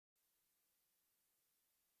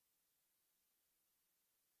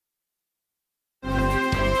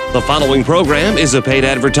The following program is a paid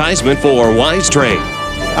advertisement for Wizetrade.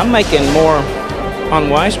 I'm making more on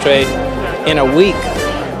Wizetrade in a week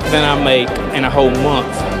than I make in a whole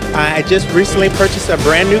month. I just recently purchased a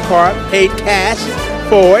brand new car, paid cash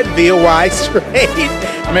for it via Wizetrade.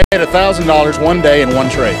 I made $1,000 one day in one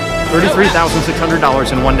trade.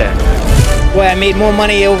 $33,600 in one day. Well, I made more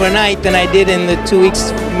money overnight than I did in the 2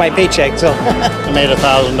 weeks of my paycheck, so. I made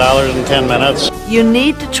 $1,000 in 10 minutes. You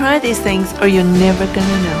need to try these things or you're never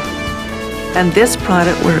gonna know. And this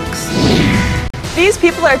product works. These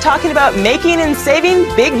people are talking about making and saving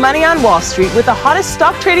big money on Wall Street with the hottest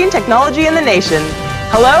stock trading technology in the nation.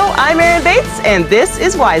 Hello, I'm Erin Bates, and this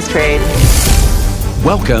is Wizetrade.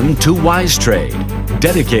 Welcome to Wizetrade,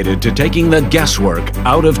 dedicated to taking the guesswork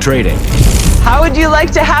out of trading. How would you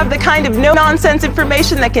like to have the kind of no-nonsense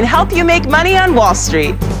information that can help you make money on Wall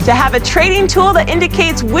Street? To have a trading tool that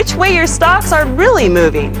indicates which way your stocks are really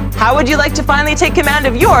moving? How would you like to finally take command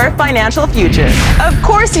of your financial future? Of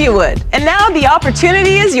course you would. And now the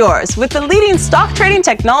opportunity is yours with the leading stock trading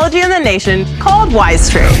technology in the nation called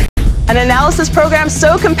Wizetrade. An analysis program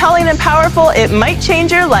so compelling and powerful it might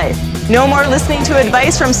change your life. No more listening to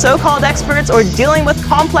advice from so-called experts or dealing with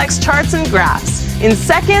complex charts and graphs. In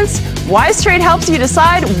seconds, Wizetrade helps you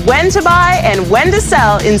decide when to buy and when to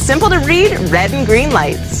sell in simple-to-read red and green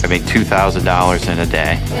lights. I make $2,000 in a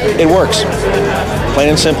day. It works. Plain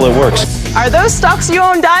and simple, it works. Are those stocks you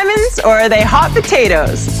own diamonds or are they hot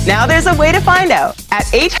potatoes? Now there's a way to find out.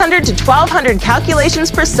 At 800 to 1200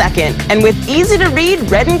 calculations per second and with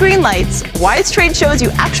easy-to-read red and green lights, Wizetrade shows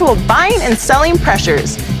you actual buying and selling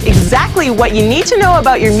pressures. Exactly what you need to know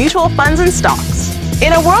about your mutual funds and stocks.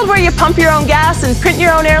 In a world where you pump your own gas and print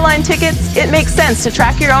your own airline tickets, it makes sense to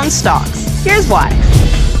track your own stocks. Here's why.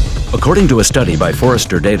 According to a study by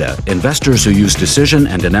Forrester Data, investors who use decision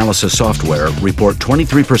and analysis software report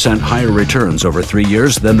 23% higher returns over 3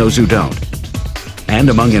 years than those who don't. And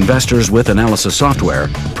among investors with analysis software,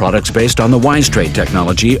 products based on the Wizetrade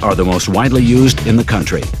technology are the most widely used in the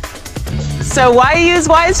country. So why use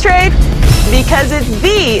Wizetrade? Because it's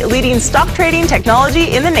the leading stock trading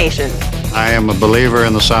technology in the nation. I am a believer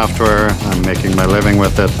in the software. I'm making my living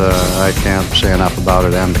with it. I can't say enough about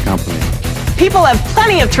it and the company. People have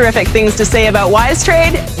plenty of terrific things to say about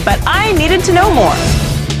Wizetrade, but I needed to know more.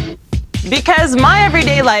 Because my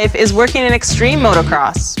everyday life is working in extreme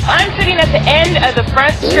motocross. I'm sitting at the end of the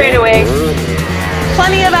front straightaway.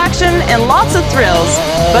 Plenty of action and lots of thrills,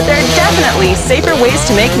 but there are definitely safer ways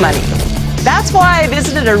to make money. That's why I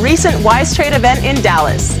visited a recent Wizetrade event in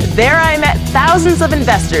Dallas. There I met thousands of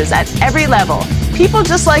investors at every level. People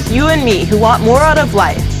just like you and me who want more out of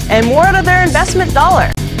life and more out of their investment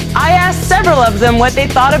dollar. I asked several of them what they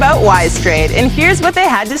thought about Wizetrade, and here's what they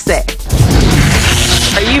had to say.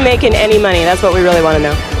 Are you making any money? That's what we really want to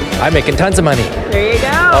know. I'm making tons of money. There you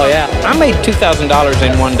go. Oh yeah, I made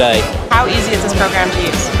 $2,000 in one day. How easy is this program to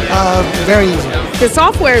use? Very easy. The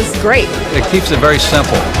software is great. It keeps it very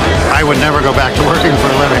simple. I would never go back to working for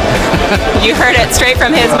a living. You heard it straight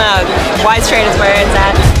from his mouth. Wizetrade is where it's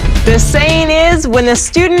at. The saying is, when the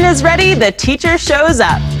student is ready, the teacher shows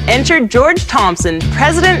up. Enter George Thompson,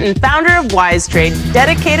 president and founder of Wizetrade,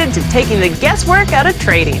 dedicated to taking the guesswork out of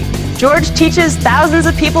trading. George teaches thousands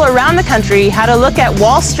of people around the country how to look at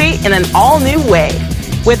Wall Street in an all-new way.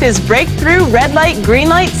 With his breakthrough red light, green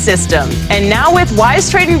light system. And now with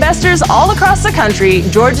Wizetrade investors all across the country,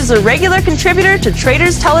 George is a regular contributor to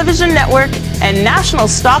Traders Television Network and national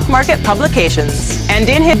stock market publications. And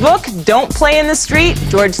in his book, Don't Play in the Street,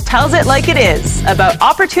 George tells it like it is, about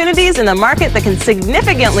opportunities in the market that can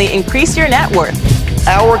significantly increase your net worth.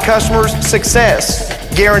 Our customers' success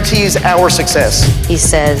guarantees our success. He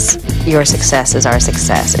says, your success is our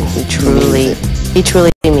success, and he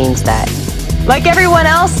truly means that. Like everyone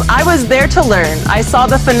else, I was there to learn. I saw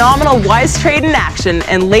the phenomenal Wizetrade in action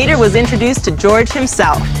and later was introduced to George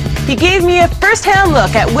himself. He gave me a first-hand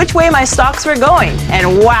look at which way my stocks were going,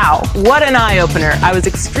 and wow, what an eye-opener. I was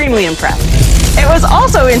extremely impressed. It was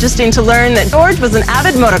also interesting to learn that George was an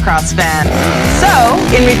avid motocross fan. So,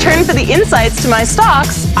 in return for the insights to my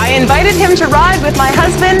stocks, I invited him to ride with my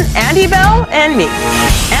husband, Andy Bell, and me.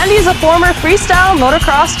 Andy's a former freestyle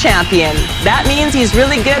motocross champion. That means he's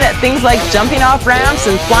really good at things like jumping off ramps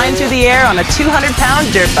and flying through the air on a 200-pound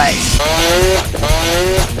dirt bike.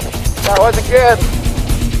 That wasn't good.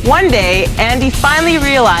 One day, Andy finally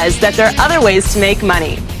realized that there are other ways to make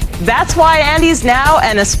money. That's why Andy's now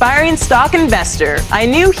an aspiring stock investor. I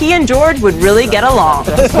knew he and George would really get along.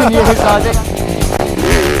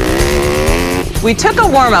 We took a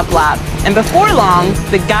warm-up lap, and before long,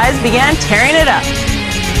 the guys began tearing it up.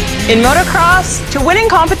 In motocross, to win in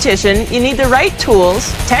competition, you need the right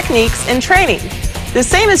tools, techniques, and training. The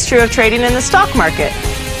same is true of trading in the stock market.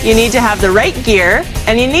 You need to have the right gear,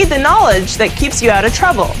 and you need the knowledge that keeps you out of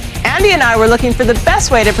trouble. Andy and I were looking for the best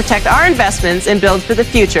way to protect our investments and build for the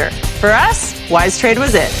future. For us, Wizetrade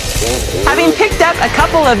was it. Having picked up a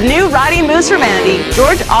couple of new riding moves from Andy,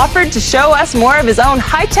 George offered to show us more of his own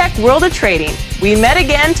high-tech world of trading. We met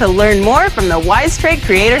again to learn more from the Wizetrade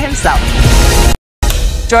creator himself.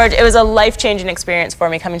 George, it was a life-changing experience for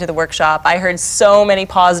me coming to the workshop. I heard so many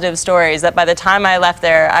positive stories that by the time I left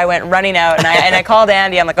there, I went running out and I called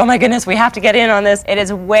Andy. I'm like, oh my goodness, we have to get in on this. It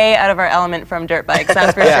is way out of our element from dirt bikes,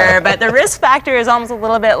 that's for sure. But the risk factor is almost a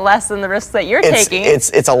little bit less than the risks that you're taking.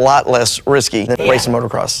 It's a lot less risky than racing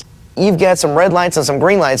motocross. You've got some red lights and some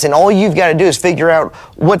green lights, and all you've got to do is figure out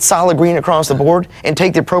what's solid green across the board and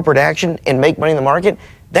take the appropriate action and make money in the market.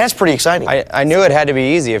 That's pretty exciting. I knew it had to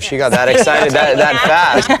be easy if she got that excited that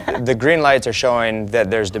fast. The green lights are showing that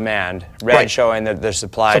there's demand. Red showing that there's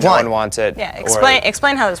supply. No one wants it. Yeah,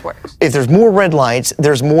 explain how this works. If there's more red lights,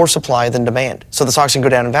 there's more supply than demand. So the stocks can go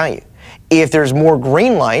down in value. If there's more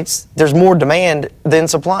green lights, there's more demand than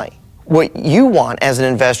supply. What you want as an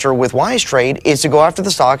investor with Wizetrade is to go after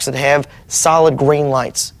the stocks that have solid green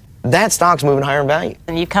lights. That stock's moving higher in value.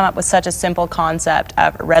 And you've come up with such a simple concept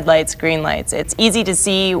of red lights, green lights. It's easy to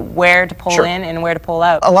see where to pull in and where to pull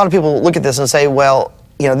out. A lot of people look at this and say, well,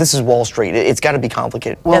 you know, this is Wall Street. It's got to be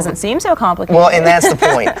complicated. It doesn't seem so complicated. Well, and that's the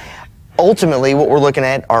point. Ultimately, what we're looking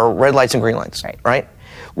at are red lights and green lights, right?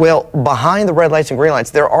 Well, behind the red lights and green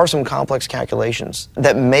lights, there are some complex calculations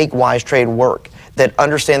that make Wizetrade work, that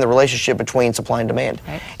understand the relationship between supply and demand.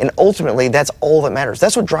 And ultimately, that's all that matters.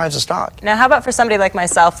 That's what drives a stock. Now, how about for somebody like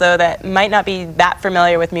myself, though, that might not be that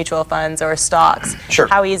familiar with mutual funds or stocks? Sure.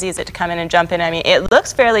 How easy is it to come in and jump in? I mean, it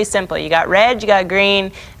looks fairly simple. You got red, you got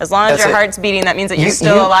green. As long as your heart's beating, that means that you're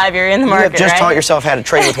still alive, you're in the market, You have just taught yourself how to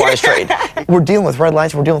trade with Wizetrade. We're dealing with red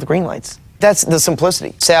lights, we're dealing with green lights. That's the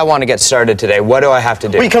simplicity. Say I want to get started today. What do I have to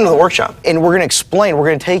do? Well, you come to the workshop, and we're going to explain, we're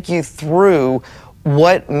going to take you through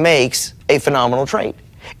what makes a phenomenal trade.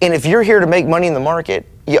 And if you're here to make money in the market,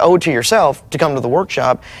 you owe it to yourself to come to the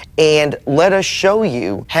workshop and let us show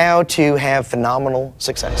you how to have phenomenal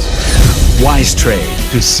success.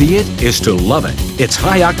 Wizetrade. To see it is to love it. It's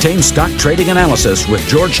high-octane stock trading analysis with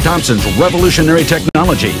George Thompson's revolutionary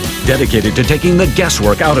technology, dedicated to taking the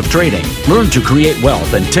guesswork out of trading. Learn to create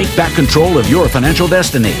wealth and take back control of your financial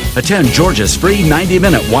destiny. Attend George's free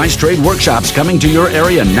 90-minute Wizetrade workshops coming to your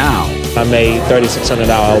area now. I made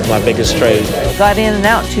 $3,600 my biggest trade. Got in and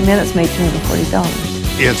out, 2 minutes, made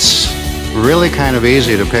 $240. It's really kind of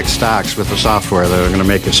easy to pick stocks with the software that are going to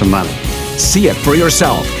make you some money. See it for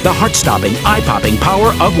yourself. The heart-stopping, eye-popping power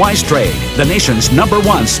of Wizetrade, the nation's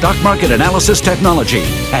 #1 stock market analysis technology.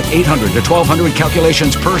 At 800 to 1200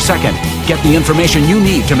 calculations per second, get the information you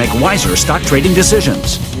need to make wiser stock trading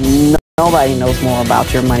decisions. Nobody knows more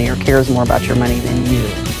about your money or cares more about your money than you.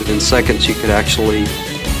 Within seconds, you could actually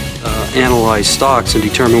analyze stocks and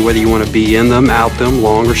determine whether you want to be in them, out them,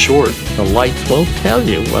 long or short. The lights will tell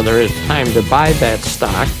you whether it's time to buy that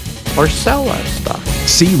stock or sell that stock.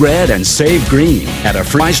 See red and save green. At a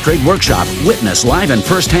free Wizetrade workshop, witness live and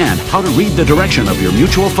firsthand how to read the direction of your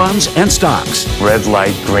mutual funds and stocks. Red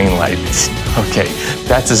light, green light. Okay,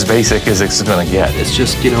 that's as basic as it's going to get. It's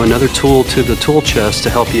just, you know, another tool to the tool chest to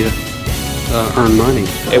help you earn money.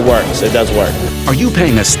 It works. It does work. Are you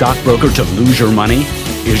paying a stockbroker to lose your money?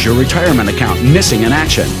 Is your retirement account missing in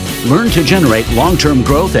action? Learn to generate long-term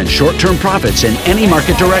growth and short-term profits in any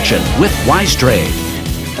market direction with Wizetrade.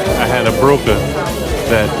 I had a broker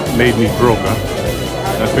that made me broker.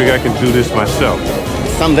 I figure I can do this myself.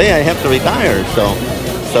 Someday I have to retire,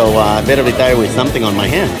 so I better retire with something on my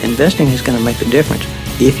hand. Investing is going to make a difference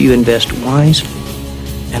if you invest wisely.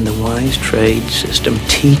 And the Wizetrade system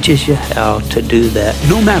teaches you how to do that.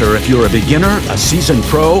 No matter if you're a beginner, a seasoned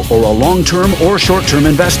pro, or a long-term or short-term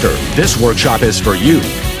investor, this workshop is for you.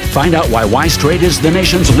 Find out why Wizetrade is the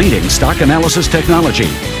nation's leading stock analysis technology.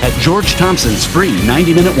 At George Thompson's free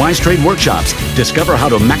 90-minute Wizetrade workshops, discover how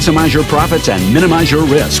to maximize your profits and minimize your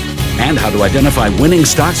risk, and how to identify winning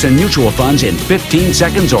stocks and mutual funds in 15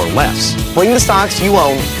 seconds or less. Bring the stocks you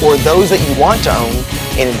own or those that you want to own,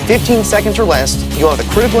 and in 15 seconds or less, you'll have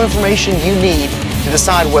the critical information you need to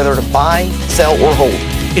decide whether to buy, sell, or hold.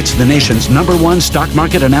 It's the nation's #1 stock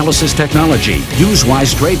market analysis technology. Use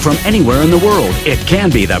Wizetrade from anywhere in the world. It can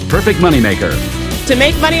be the perfect moneymaker. To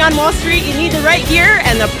make money on Wall Street, you need the right gear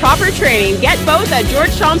and the proper training. Get both at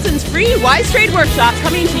George Thompson's free Wizetrade workshop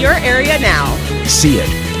coming to your area now. See it,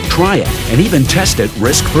 try it, and even test it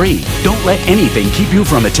risk-free. Don't let anything keep you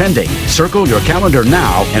from attending. Circle your calendar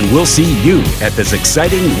now, and we'll see you at this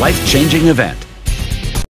exciting, life-changing event.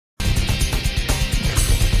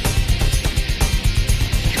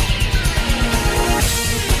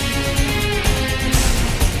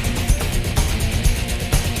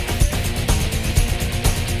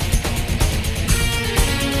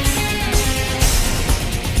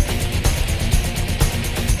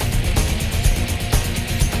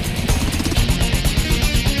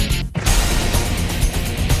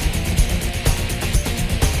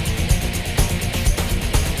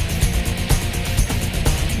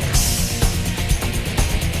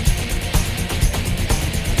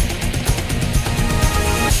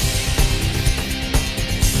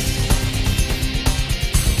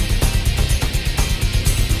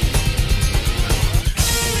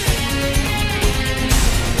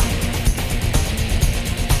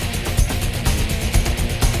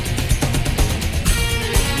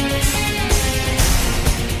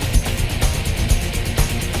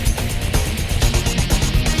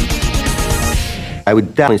 I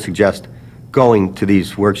would definitely suggest going to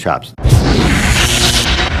these workshops.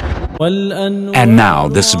 And now,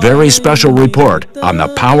 this very special report on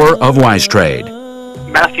the power of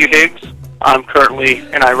Wizetrade. Matthew Higgs. I'm currently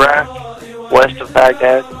in Iraq, west of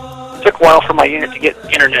Baghdad. It took a while for my unit to get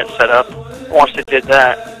internet set up. Once it did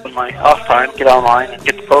that, in my off time, get online and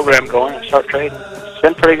get the program going and start trading. It's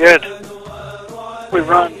been pretty good. We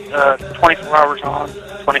run 24 hours on,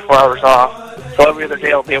 24 hours off. So every other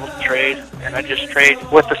day I'll be able to trade, and I just trade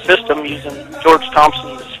with the system using George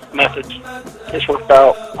Thompson's methods. It's worked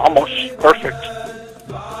out almost perfect.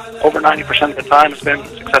 Over 90% of the time it's been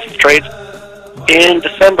successful trades. In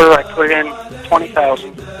December I put in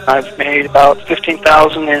 20,000. I've made about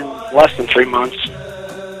 15,000 in less than 3 months.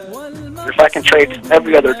 If I can trade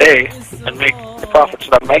every other day and make the profits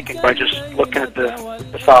that I'm making by just looking at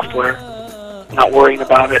the software, not worrying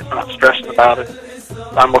about it, not stressing about it,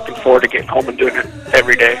 I'm looking forward to getting home and doing it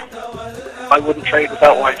every day. I wouldn't trade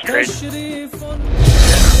without Wizetrade.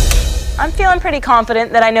 I'm feeling pretty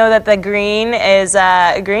confident that I know that the green is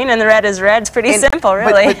green and the red is red. It's pretty simple,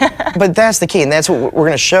 really. But that's the key, and that's what we're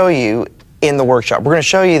going to show you in the workshop. We're going to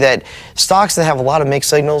show you that stocks that have a lot of mixed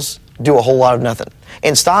signals do a whole lot of nothing.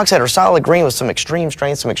 And stocks that are solid green with some extreme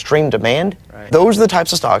strength, some extreme demand, those are the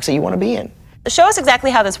types of stocks that you want to be in. Show us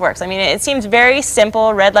exactly how this works. I mean, it seems very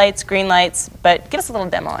simple, red lights, green lights, but give us a little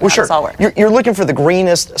demo on how this all works. You're looking for the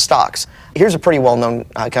greenest stocks. Here's a pretty well-known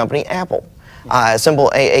company, Apple,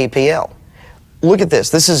 symbol AAPL. Look at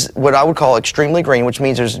this. This is what I would call extremely green, which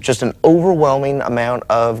means there's just an overwhelming amount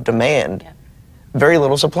of demand, very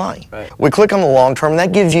little supply. We click on the long term, and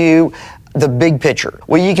that gives you the big picture.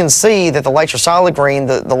 Well, you can see that the lights are solid green,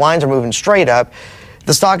 the lines are moving straight up.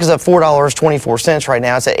 The stock is at $4.24 right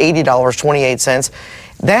now. It's at $80.28.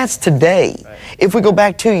 That's today. If we go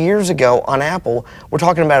back 2 years ago on Apple, we're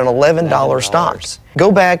talking about an $11 stock.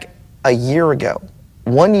 Go back a year ago.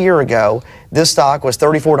 1 year ago, this stock was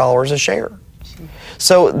 $34 a share.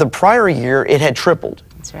 So the prior year, it had tripled.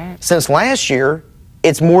 That's right. Since last year,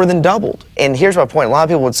 it's more than doubled. And here's my point. A lot of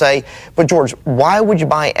people would say, but George, why would you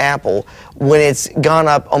buy Apple when it's gone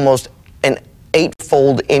up almost an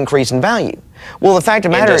 8-fold increase in value? Well, the fact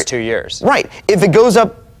of the matter is, 2 years. Right. If it goes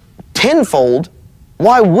up 10-fold,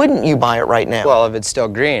 why wouldn't you buy it right now? Well, if it's still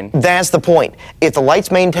green. That's the point. If the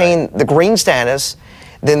lights maintain the green status,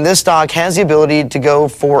 then this stock has the ability to go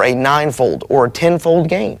for a 9-fold or a 10-fold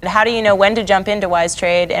gain. How do you know when to jump into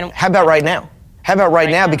Wizetrade? And how about right now? How about right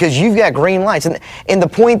now? Because you've got green lights. And the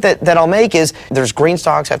point that I'll make is there's green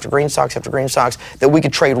stocks after green stocks after green stocks that we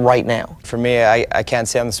could trade right now. For me, I can't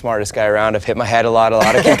say I'm the smartest guy around. I've hit my head a lot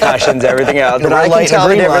of concussions, everything else. But I can tell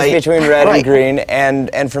the difference between red and green.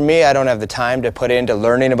 And for me, I don't have the time to put into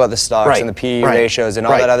learning about the stocks and the PE ratios and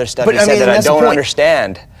all that other stuff you said that I don't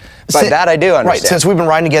understand. But that I do understand. Right, since we've been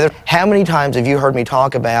riding together, how many times have you heard me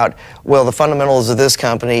talk about, well, the fundamentals of this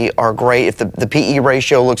company are great, if the PE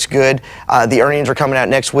ratio looks good, the earnings are coming out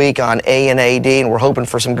next week on A and AD, and we're hoping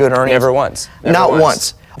for some good earnings. Never once. Not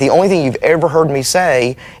once. The only thing you've ever heard me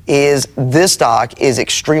say is this stock is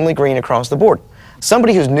extremely green across the board.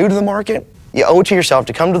 Somebody who's new to the market, you owe it to yourself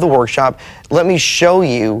to come to the workshop. Let me show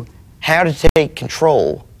you how to take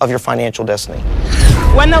control of your financial destiny.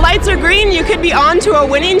 When the lights are green, you could be on to a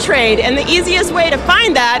winning trade, and the easiest way to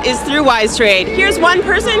find that is through Wizetrade. Here's one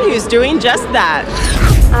person who's doing just that.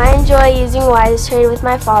 I enjoy using Wizetrade with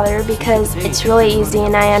my father because it's really easy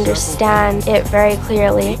and I understand it very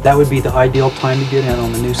clearly. That would be the ideal time to get in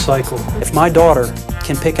on the new cycle. If my daughter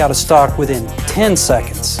can pick out a stock within 10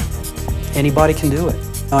 seconds, anybody can do it.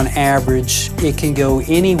 On average, it can go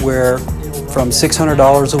anywhere from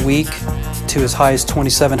 $600 a week to as high as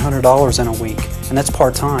 $2,700 in a week, and that's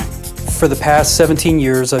part-time. For the past 17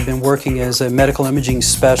 years, I've been working as a medical imaging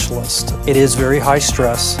specialist. It is very high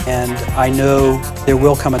stress, and I know there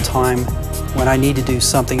will come a time when I need to do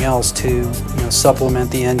something else to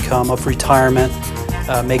supplement the income of retirement,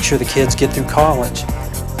 make sure the kids get through college.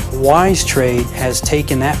 Wizetrade has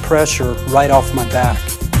taken that pressure right off my back.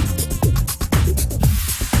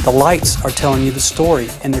 The lights are telling you the story,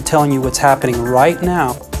 and they're telling you what's happening right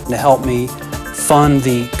now to help me fund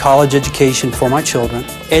the college education for my children,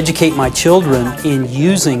 educate my children in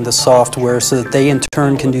using the software so that they in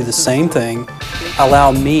turn can do the same thing,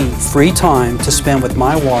 allow me free time to spend with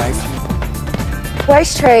my wife.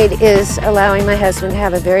 Wizetrade is allowing my husband to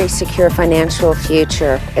have a very secure financial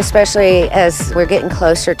future, especially as we're getting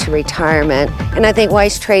closer to retirement. And I think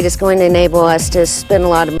Wizetrade is going to enable us to spend a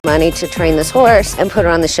lot of money to train this horse and put it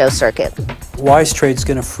on the show circuit. Wizetrade's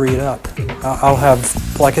going to free it up. I'll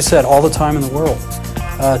have, like I said, all the time in the world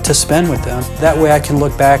to spend with them. That way I can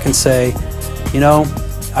look back and say,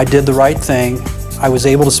 I did the right thing. I was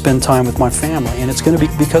able to spend time with my family, and it's going to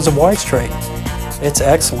be because of Wizetrade. It's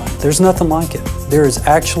excellent. There's nothing like it. There is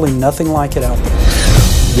actually nothing like it out there.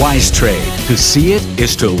 Wizetrade. To see it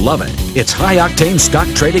is to love it. It's high-octane stock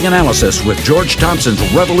trading analysis with George Thompson's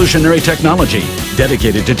revolutionary technology,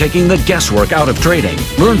 dedicated to taking the guesswork out of trading.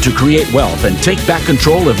 Learn to create wealth and take back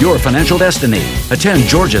control of your financial destiny. Attend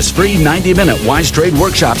George's free 90-minute Wizetrade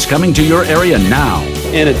workshops coming to your area now.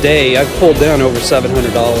 In a day, I've pulled down over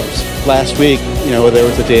 $700. Last week, there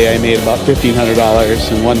was a day I made about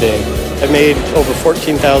 $1,500 in one day. I made over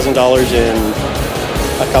 $14,000 in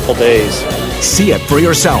a couple days. See it for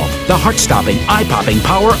yourself. The heart-stopping, eye-popping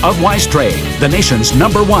power of Wizetrade, the nation's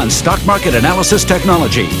 #1 stock market analysis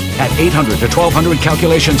technology. At 800 to 1,200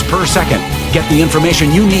 calculations per second, get the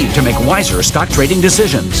information you need to make wiser stock trading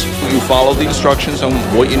decisions. You follow the instructions on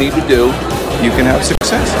what you need to do, you can have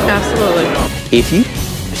success. Absolutely. If you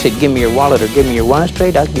said, give me your wallet or give me your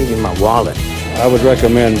Wizetrade, I'll give you my wallet. I would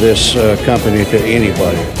recommend this company to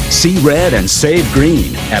anybody. See red and save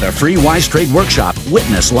green. At a free Wizetrade workshop,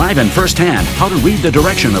 witness live and firsthand how to read the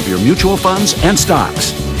direction of your mutual funds and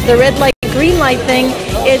stocks. The red light, green light thing,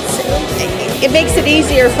 it makes it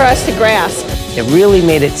easier for us to grasp. It really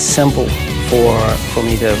made it simple for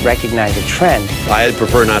me to recognize a trend. I'd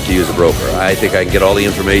prefer not to use a broker. I think I can get all the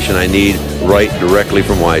information I need right directly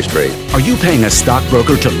from Wizetrade. Are you paying a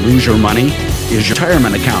stockbroker to lose your money? Is your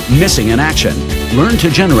retirement account missing in action? Learn to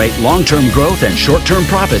generate long-term growth and short-term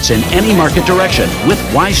profits in any market direction with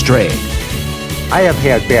Wizetrade. I have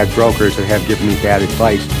had bad brokers that have given me bad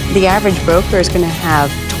advice. The average broker is going to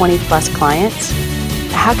have 20-plus clients.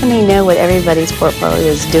 How can they know what everybody's portfolio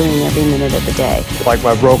is doing every minute of the day? Like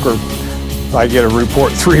my broker, I get a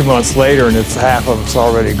report 3 months later and it's half of it's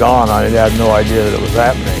already gone. I had no idea that it was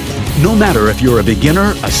happening. No matter if you're a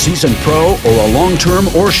beginner, a seasoned pro, or a long-term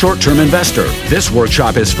or short-term investor, this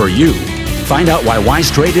workshop is for you. Find out why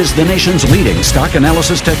Wizetrade is the nation's leading stock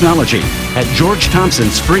analysis technology at George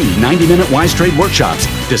Thompson's free 90-minute Wizetrade workshops.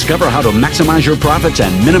 Discover how to maximize your profits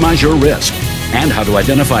and minimize your risk, and how to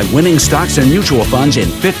identify winning stocks and mutual funds in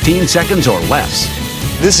 15 seconds or less.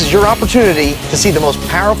 This is your opportunity to see the most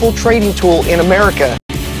powerful trading tool in America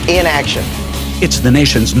in action. It's the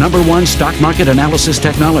nation's #1 stock market analysis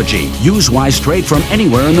technology. Use Wizetrade from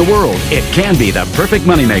anywhere in the world. It can be the perfect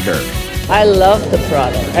moneymaker. I love the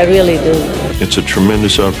product. I really do. It's a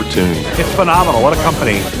tremendous opportunity. It's phenomenal. What a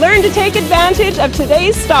company. Learn to take advantage of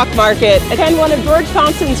today's stock market. Attend one of George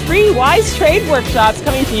Thompson's free Wizetrade workshops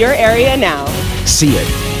coming to your area now. See it,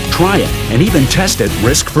 try it, and even test it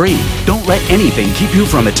risk-free. Don't let anything keep you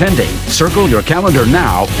from attending. Circle your calendar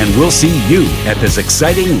now, and we'll see you at this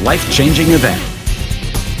exciting, life-changing event.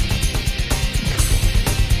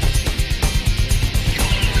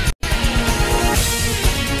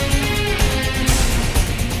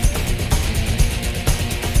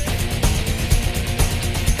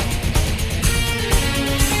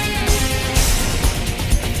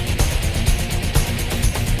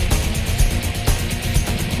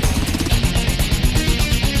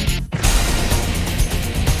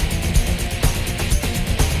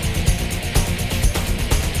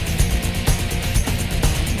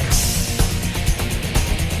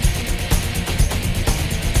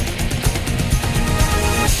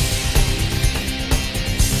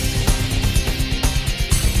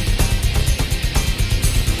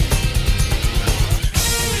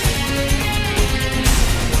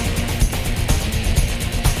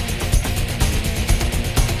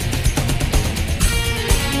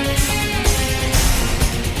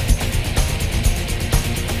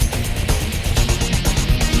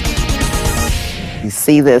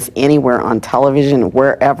 See this anywhere on television,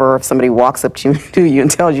 wherever, if somebody walks up to you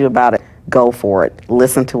and tells you about it, go for it.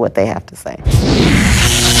 Listen to what they have to say.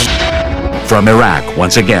 From Iraq,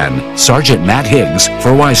 once again, Sergeant Matt Higgs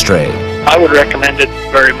for Wizetrade. I would recommend it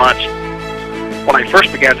very much. When I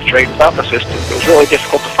first began to trade without the system, it was really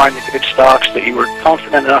difficult to find the good stocks that you were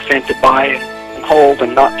confident enough in to buy and hold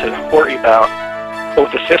and not to worry about.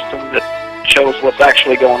 But with the system that shows what's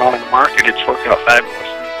actually going on in the market, it's worked out fabulous.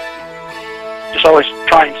 Just always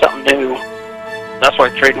trying something new. That's why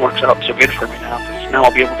trading works out so good for me now, because now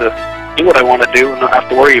I'll be able to do what I want to do and not have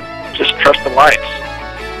to worry, just trust the lights.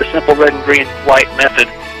 The simple red and green light method,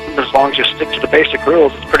 as long as you stick to the basic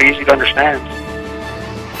rules, it's pretty easy to understand.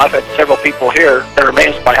 I've had several people here that are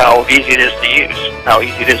amazed by how easy it is to use, how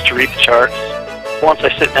easy it is to read the charts. Once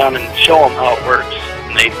I sit down and show them how it works,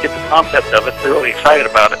 and they get the concept of it, they're really excited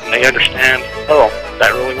about it, and they understand, oh,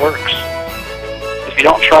 that really works. If you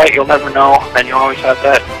don't try it, you'll never know, and you always have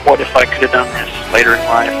that, what if I could have done this later in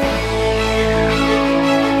life?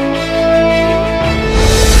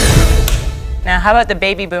 Now, how about the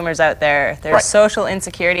baby boomers out there? There's social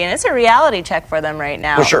insecurity, and it's a reality check for them right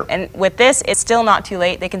now. For sure. And with this, it's still not too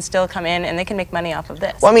late. They can still come in and they can make money off of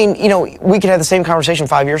this. Well, I mean, you know, we could have the same conversation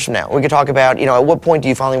 5 years from now. We could talk about, you know, at what point do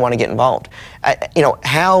you finally want to get involved? You know,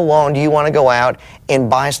 how long do you want to go out and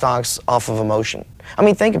buy stocks off of emotion? I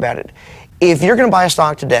mean, think about it. If you're going to buy a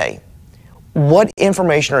stock today, what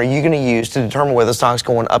information are you going to use to determine whether the stock's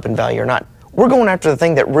going up in value or not? We're going after the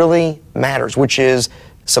thing that really matters, which is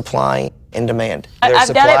supply and demand. I've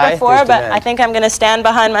done it before, but I think I'm going to stand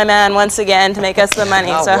behind my man once again to make us the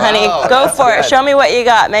money. So, honey, go for it. Show me what you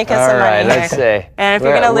got. Make us some money here. Let's see. And if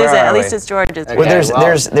you're going to lose it, at least it's George's. Well, there's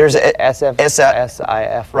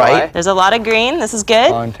SIF, right? There's a lot of green. This is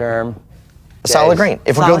good. Long term. A solid green.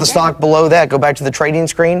 If we go to the stock below that, go back to the trading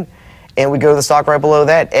screen, and we go to the stock right below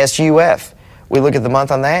that, SUF. We look at the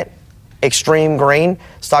month on that. Extreme green,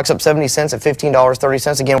 stock's up 70 cents at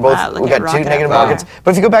 $15.30. Again, we got two negative markets.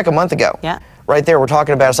 But if you go back a month ago, right there, we're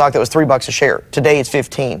talking about a stock that was $3 a share. Today it's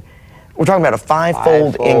 15. We're talking about a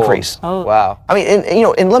five-fold increase. Oh. Wow. I mean, and, you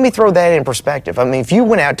know, and let me throw that in perspective. I mean, if you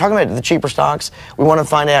went out, talking about the cheaper stocks, we want to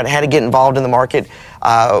find out how to get involved in the market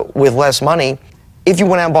with less money. If you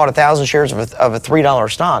went out and bought 1,000 shares of a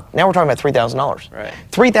 $3 stock, now we're talking about $3,000. Right.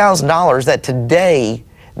 $3,000 that today,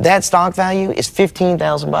 that stock value is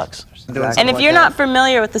 $15,000. And if you're not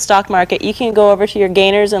familiar with the stock market, you can go over to your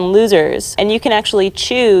gainers and losers, and you can actually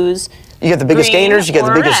choose. You get the biggest gainers, you get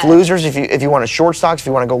the biggest losers if you want to short stocks, if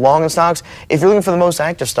you want to go long in stocks, if you're looking for the most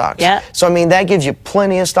active stocks. Yeah. So, I mean, that gives you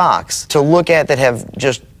plenty of stocks to look at that have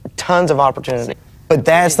just tons of opportunity. But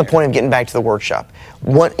that's the point of getting back to the workshop.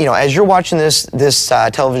 What, you know, as you're watching this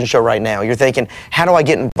television show right now, you're thinking, how do I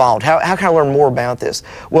get involved? How can I learn more about this?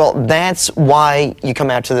 Well, that's why you come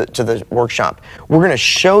out to the workshop. We're going to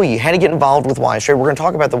show you how to get involved with Wizetrade. We're going to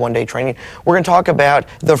talk about the one-day training. We're going to talk about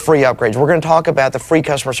the free upgrades. We're going to talk about the free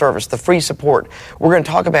customer service, the free support. We're going to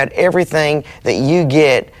talk about everything that you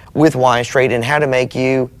get with Wizetrade and how to make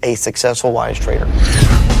you a successful Wizetrader.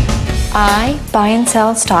 I buy and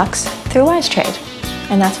sell stocks through Wizetrade.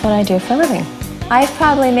 And that's what I do for a living. I've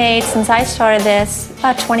probably made, since I started this,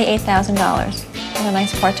 about $28,000. And a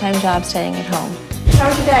nice part-time job staying at home. How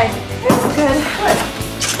was your day? It's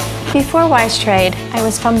good. Before Wizetrade, I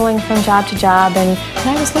was fumbling from job to job, and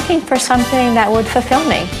I was looking for something that would fulfill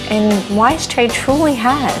me. And Wizetrade truly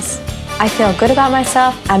has. I feel good about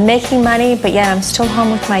myself. I'm making money, but yet I'm still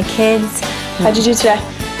home with my kids. How'd you do today?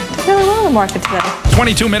 Did really well in the market today.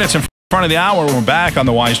 22 minutes in front of the hour. We're back on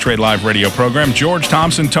the Wizetrade Live radio program. George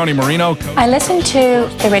Thompson, Tony Marino. I listen to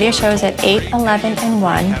the radio shows at 8, 11, and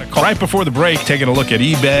 1. Right before the break, taking a look at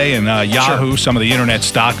eBay and Yahoo, some of the internet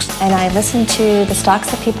stocks. And I listen to the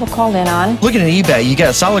stocks that people called in on. Looking at eBay, you got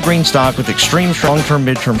a solid green stock with extreme long-term,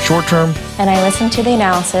 mid-term, short-term. And I listen to the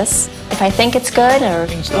analysis. If I think it's good, or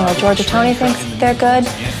George or Tony thinks they're good,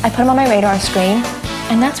 I put them on my radar screen,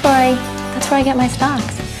 and that's where I get my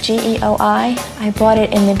stocks. GEOI, I bought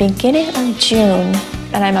it in the beginning of June,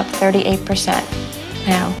 and I'm up 38%.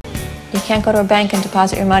 Now, you can't go to a bank and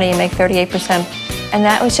deposit your money and make 38%. And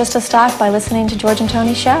that was just a stock by listening to George and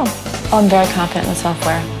Tony's show. Oh, I'm very confident in the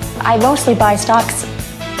software. I mostly buy stocks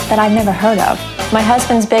that I've never heard of. My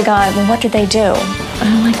husband's big on, well, what do they do? And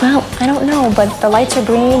I'm like, well, I don't know, but the lights are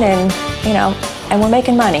green and, and we're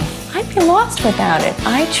making money. I'd be lost without it.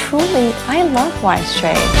 I love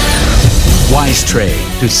Wizetrade.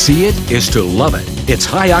 Wizetrade. To see it is to love it. It's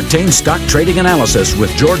high-octane stock trading analysis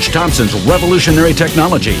with George Thompson's revolutionary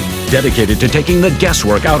technology, dedicated to taking the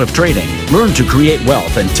guesswork out of trading. Learn to create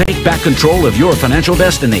wealth and take back control of your financial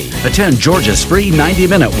destiny. Attend George's free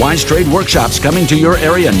 90-minute Wizetrade workshops coming to your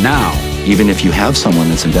area now. Even if you have someone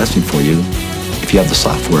that's investing for you, if you have the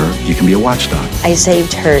software, you can be a watchdog. I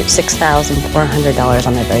saved her $6,400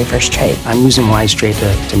 on my very first trade. I'm using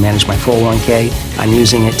Wizetrade to manage my 401k. I'm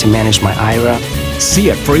using it to manage my IRA. See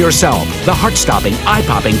it for yourself. The heart-stopping,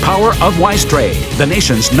 eye-popping power of Wizetrade, the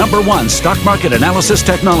nation's #1 stock market analysis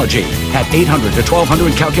technology. At 800 to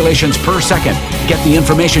 1,200 calculations per second, get the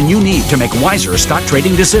information you need to make wiser stock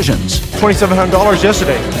trading decisions. $2,700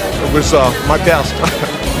 yesterday. It was my best.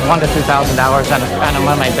 $1,000 to $2,000 on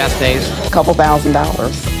one of my best days. A couple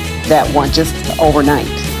 $1,000 that one just overnight.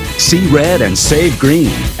 See red and save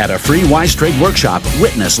green. At a free Wizetrade workshop,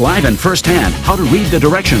 witness live and firsthand how to read the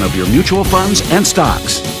direction of your mutual funds and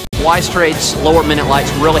stocks. Wizetrade's lower minute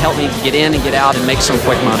lights really help me get in and get out and make some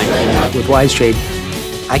quick money. With Wizetrade,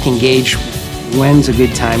 I can gauge when's a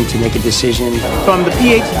good time to make a decision. From the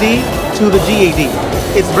PhD to the GED,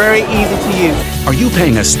 it's very easy to use. Are you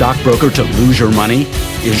paying a stockbroker to lose your money?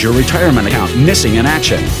 Is your retirement account missing in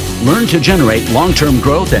action? Learn to generate long-term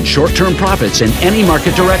growth and short-term profits in any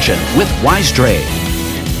market direction with Wizetrade.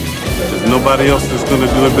 There's nobody else that's going to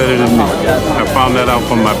do it better than me. I found that out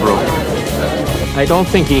from my broker. I don't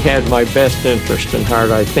think he had my best interest in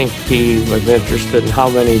heart. I think he was interested in how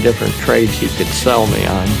many different trades he could sell me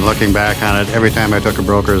on. Looking back on it, every time I took a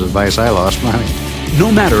broker's advice, I lost money.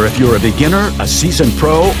 No matter if you're a beginner, a seasoned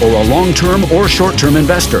pro, or a long-term or short-term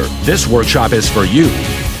investor, this workshop is for you.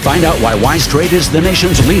 Find out why Wizetrade is the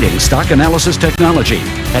nation's leading stock analysis technology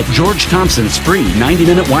at George Thompson's free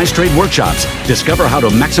 90-minute Wizetrade workshops. Discover how to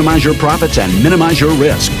maximize your profits and minimize your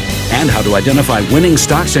risk, and how to identify winning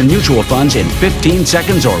stocks and mutual funds in 15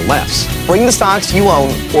 seconds or less. Bring the stocks you own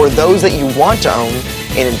or those that you want to own,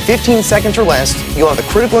 and in 15 seconds or less, you'll have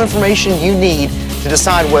the critical information you need to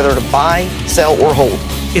decide whether to buy, sell, or hold.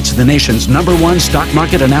 It's the nation's #1 stock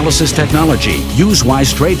market analysis technology. Use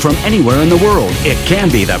Wizetrade from anywhere in the world. It can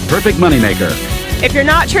be the perfect moneymaker. If you're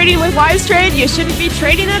not trading with Wizetrade, you shouldn't be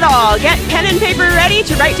trading at all. Get pen and paper ready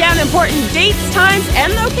to write down important dates, times,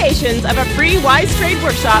 and locations of a free Wizetrade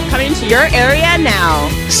workshop coming to your area now.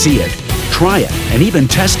 See it, try it, and even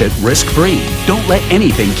test it risk-free. Don't let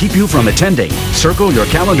anything keep you from attending. Circle your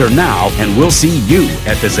calendar now, and we'll see you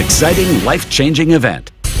at this exciting, life-changing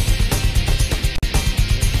event.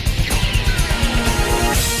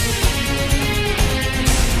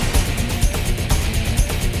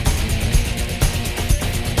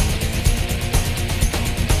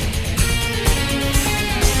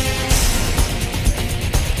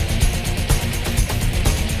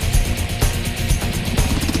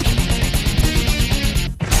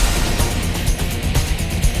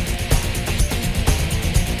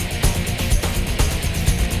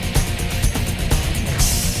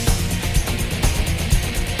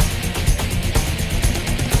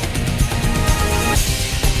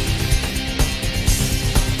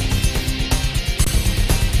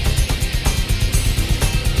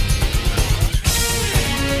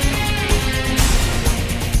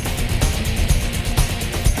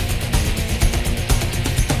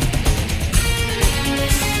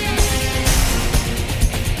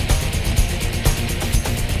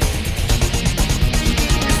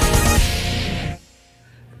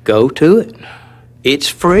 Go to it. It's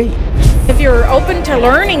free. If you're open to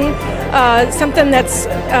learning something that's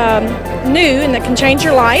new and that can change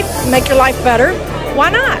your life, make your life better, why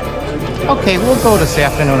not? Okay, we'll go this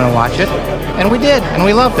afternoon and watch it. And we did, and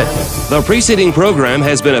we loved it. The preceding program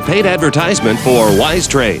has been a paid advertisement for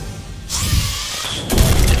Wizetrade.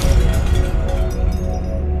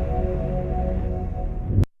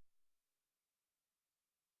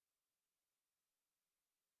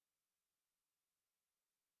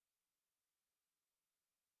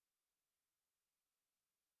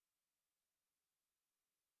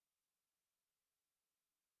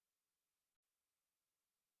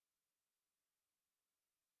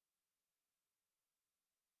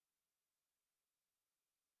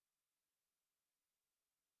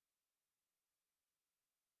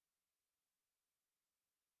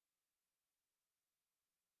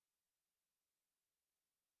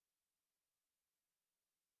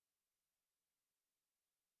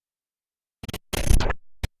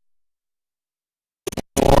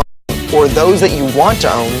 Or those that you want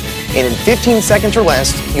to own, and in 15 seconds or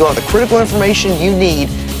less, you'll have the critical information you need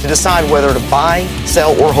to decide whether to buy,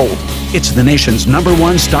 sell, or hold. It's the nation's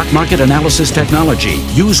 #1 stock market analysis technology.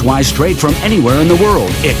 Use Wizetrade from anywhere in the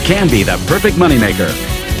world. It can be the perfect moneymaker.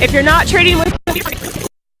 If you're not trading with